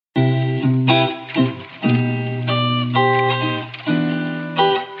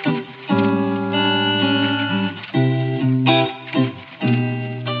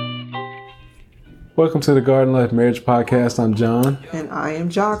welcome to the Garden Life Marriage Podcast. I'm John. And I am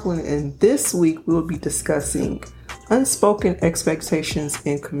Jacqueline. And this week we'll be discussing unspoken expectations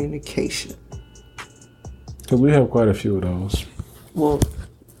in communication. Because we have quite a few of those. Well,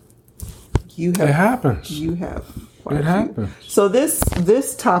 you have. It happens. You have. It happens. So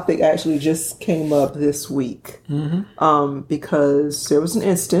this topic actually just came up this week because there was an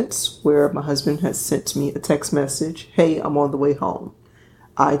instance where my husband had sent me a text message. Hey, I'm on the way home.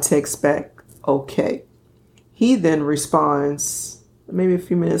 I text back, okay. He then responds, maybe a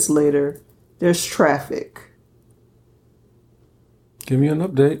few minutes later, there's traffic. Give me an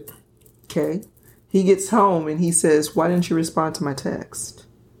update. Okay. He gets home and he says, why didn't you respond to my text?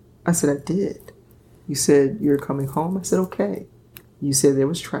 I said, I did. You said you're coming home? I said, okay. You said there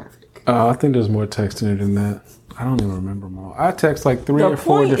was traffic. I think there's more text in it than that. I don't even remember them all. I text like three or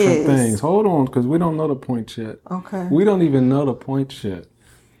four different things. Hold on, because we don't know the point yet. Okay. We don't even know the point yet.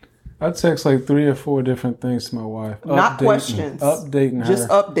 I text like 3 or 4 different things to my wife. Not questions. Updating her. Just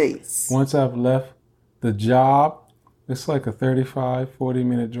updates. Once I've left the job, it's like a 35,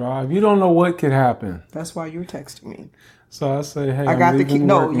 40-minute drive. You don't know what could happen. That's why you're texting me. So I say, hey, I got I'm the leaving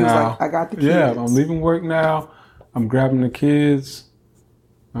kids. work No, he was now. like, I got the kids. Yeah, I'm leaving work now. I'm grabbing the kids.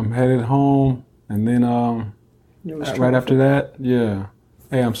 I'm headed home. And then right after that, yeah.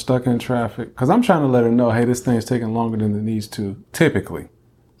 Hey, I'm stuck in traffic. Because I'm trying to let her know, hey, this thing's taking longer than it needs to, typically.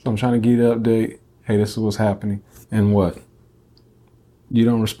 So I'm trying to give you the update. Hey, this is what's happening. And what? You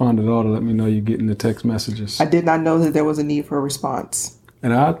don't respond at all to let me know you're getting the text messages. I did not know that there was a need for a response.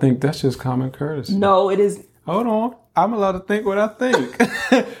 And I think that's just common courtesy. No, it is. Hold on. I'm allowed to think what I think.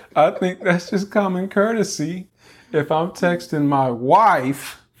 I think that's just common courtesy. If I'm texting my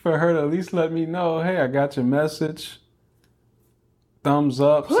wife, for her to at least let me know, hey, I got your message. Thumbs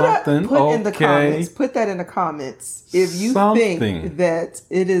up, something. Put in the comments. Put that in the comments. If you think that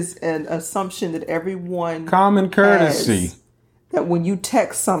it is an assumption that everyone common courtesy has, that when you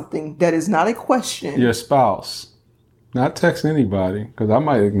text something that is not a question, your spouse, not text anybody, because I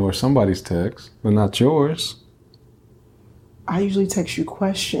might ignore somebody's text, but not yours. I usually text you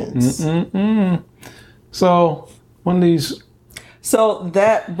questions. So one of these. So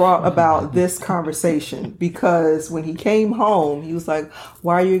that brought about this conversation because when he came home, he was like,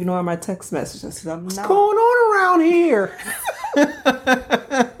 why are you ignoring my text message? I said, I'm not. What's going on around here?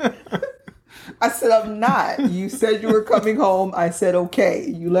 I said, I'm not. You said you were coming home. I said, okay.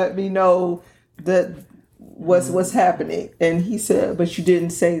 You let me know that what's happening. And he said, but you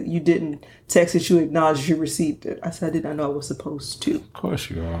didn't text that you acknowledged you received it. I said, I did not know I was supposed to. Of course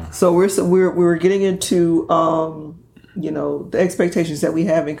you are. So we're getting into the expectations that we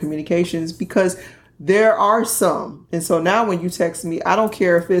have in communications because there are some. And so now when you text me, I don't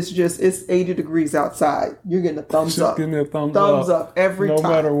care if it's 80 degrees outside. You're getting a thumbs up. Give me a thumbs up every time. No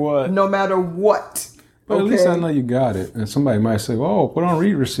matter what. No matter what. But at least I know you got it. And somebody might say, oh, put on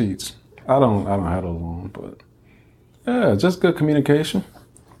read receipts. I don't have those on, but yeah, just good communication.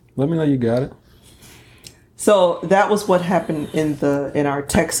 Let me know you got it. So that was what happened in our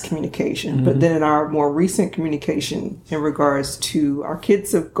text communication. But then in our more recent communication in regards to our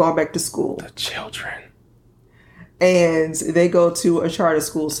kids have gone back to school. The children. And they go to a charter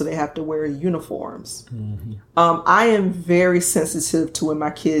school, so they have to wear uniforms. I am very sensitive to when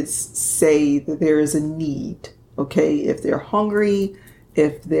my kids say that there is a need. Okay, if they're hungry,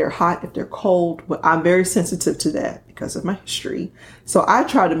 if they're hot, if they're cold. But I'm very sensitive to that because of my history. So I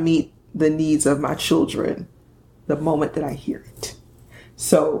try to meet the needs of my children the moment that I hear it.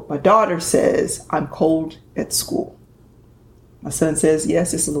 So my daughter says, I'm cold at school. My son says,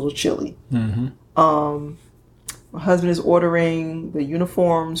 yes, it's a little chilly. My husband is ordering the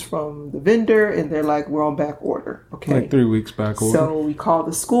uniforms from the vendor and they're like, we're on back order. Okay. Like 3 weeks back order. So we call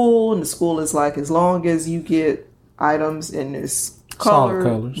the school and the school is like, as long as you get items in this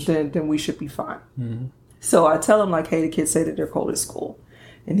color, then we should be fine. So I tell him like, hey, the kids say that they're cold at school.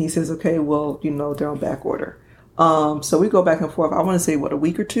 And he says, okay, well, they're on back order. So we go back and forth. I want to say, a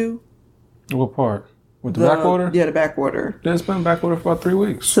week or two? What part? With the back order? Yeah, the back order. It's been back order for about 3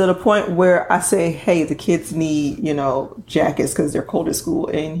 weeks. To the point where I say, hey, the kids need, jackets because they're cold at school.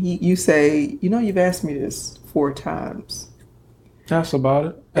 And you say, you've asked me this 4 times. That's about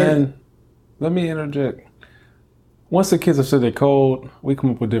it. And let me interject. Once the kids have said they're cold, we come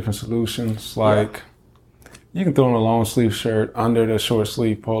up with different solutions. Like, you can throw on a long sleeve shirt under the short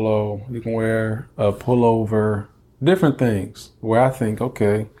sleeve polo. You can wear a pullover, different things where I think,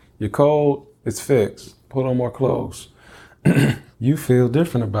 okay, you're cold, it's fixed. Put on more clothes. You feel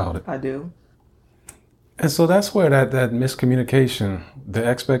different about it. I do. And so that's where that miscommunication, the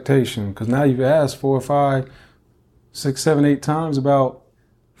expectation, because now you've asked 4 or 5, 6, 7, 8 times about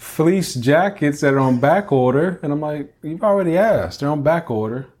fleece jackets that are on back order. And I'm like, you've already asked. They're on back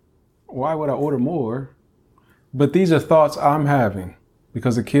order. Why would I order more? But these are thoughts I'm having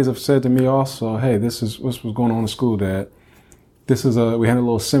because the kids have said to me also, hey, this is what's going on in school, Dad. We had a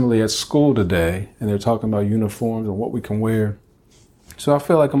little assembly at school today, and they're talking about uniforms and what we can wear. So I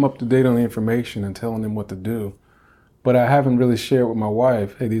feel like I'm up to date on the information and telling them what to do. But I haven't really shared with my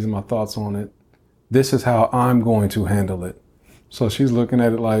wife, hey, these are my thoughts on it. This is how I'm going to handle it. So she's looking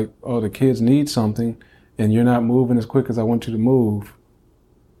at it like, oh, the kids need something, and you're not moving as quick as I want you to move.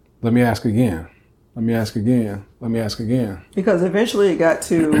 Let me ask again. Let me ask again. Let me ask again. Because eventually it got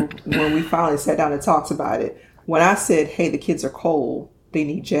to when we finally sat down and talked about it. When I said, hey, the kids are cold, they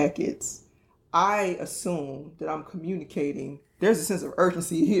need jackets, I assume that I'm communicating. There's a sense of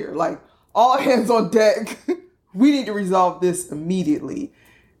urgency here. Like, all hands on deck. We need to resolve this immediately.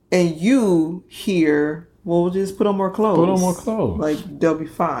 And you hear, well, we'll just put on more clothes. Put on more clothes. Like, they'll be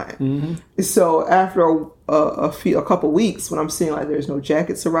fine. So after a couple weeks, when I'm seeing like there's no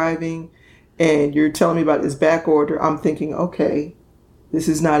jackets arriving, and you're telling me about this back order, I'm thinking, okay, this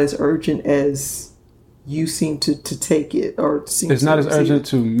is not as urgent as you seem to take it. It's not as urgent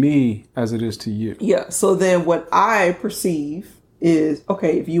to me as it is to you. Yeah. So then what I perceive is,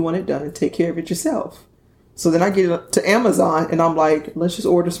 okay, if you want it done, take care of it yourself. So then I get to Amazon and I'm like, let's just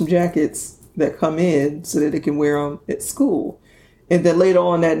order some jackets that come in so that they can wear them at school. And then later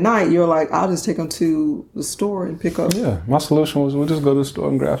on that night, you're like, I'll just take them to the store and pick up. Yeah, my solution was we'll just go to the store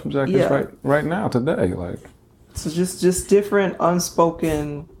and grab some jackets right now, today. Like, so just different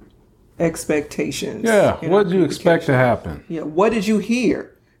unspoken expectations. Yeah, what did you expect to happen? Yeah, what did you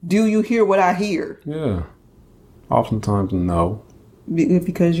hear? Do you hear what I hear? Yeah, oftentimes no.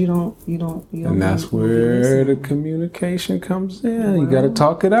 Because you don't. And that's where the communication comes in. You got to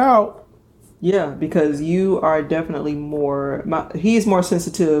talk it out. Yeah, because you are definitely he's more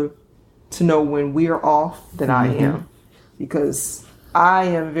sensitive to know when we're off than I am. Because I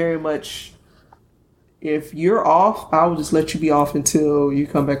am very much, if you're off, I will just let you be off until you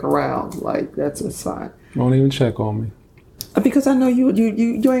come back around. Like, that's fine. Won't even check on me. Because I know you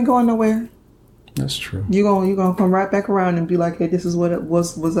ain't going nowhere. That's true. You're gonna come right back around and be like, hey, this is what it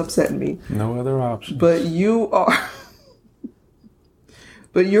was upsetting me. No other option. But you are...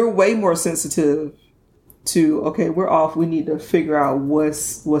 But you're way more sensitive to, okay, we're off. We need to figure out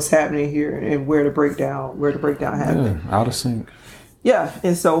what's happening here and where the breakdown happened. Yeah, out of sync. Yeah.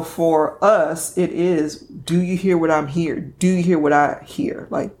 And so for us, it is, do you hear what I'm hearing? Do you hear what I hear?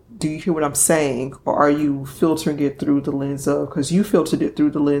 Like, do you hear what I'm saying? Or are you filtering it through the lens of, because you filtered it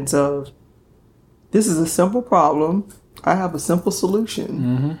through the lens of, this is a simple problem. I have a simple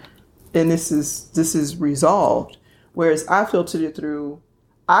solution. And this is resolved. Whereas I filtered it through,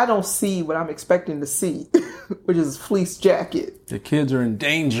 I don't see what I'm expecting to see, which is a fleece jacket. The kids are in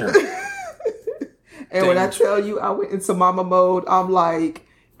danger. And when I tell you I went into mama mode, I'm like,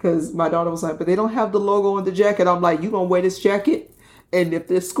 because my daughter was like, but they don't have the logo on the jacket. I'm like, you gonna wear this jacket? And if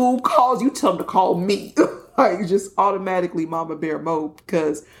the school calls, you tell them to call me. Like, just automatically mama bear mode,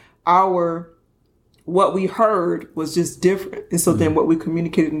 because what we heard was just different. And so then what we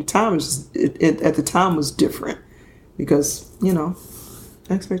communicated at the time was different, because,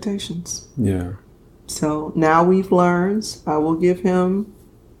 expectations. Yeah. So now we've learned. I will give him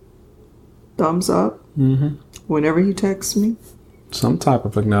thumbs up whenever he texts me. Some type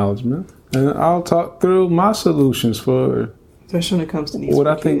of acknowledgement. And I'll talk through my solutions for... Especially when it comes to these what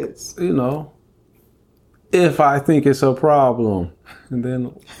I kids. think, if I think it's a problem. And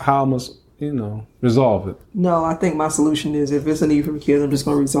then how I must, resolve it. No, I think my solution is, if it's a need for kids, I'm just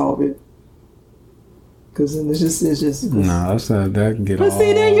going to resolve it. Because then it's just. No, that's not. That can get. But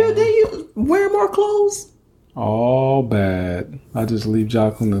see, then you wear more clothes. All bad. I just leave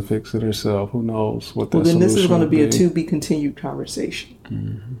Jacqueline to fix it herself. Who knows what that Well, then solution this is going to be will a to be continued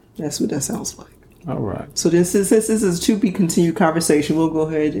conversation. That's what that sounds like. All right. So this is a to be continued conversation. We'll go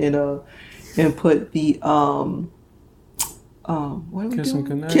ahead and put the what are we Kiss doing? and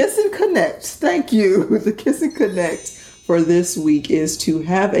Connect. Kiss and Connect. Thank you. The Kiss and Connect for this week is to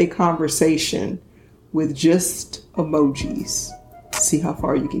have a conversation with just emojis. See how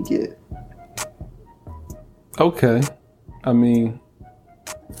far you can get. Okay. I mean,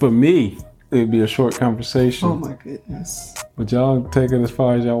 for me, it'd be a short conversation. Oh my goodness. But y'all take it as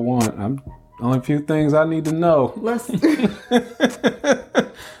far as y'all want. Only a few things I need to know.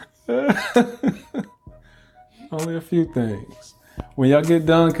 Only a few things. When y'all get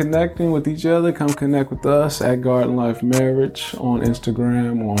done connecting with each other, come connect with us at Garden Life Marriage on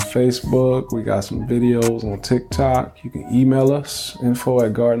Instagram, on Facebook. We got some videos on TikTok. You can email us,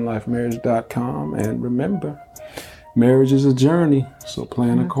 info@gardenlifemarriage.com. And remember, Marriage is a journey, so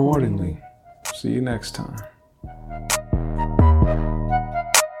plan accordingly. See you next time.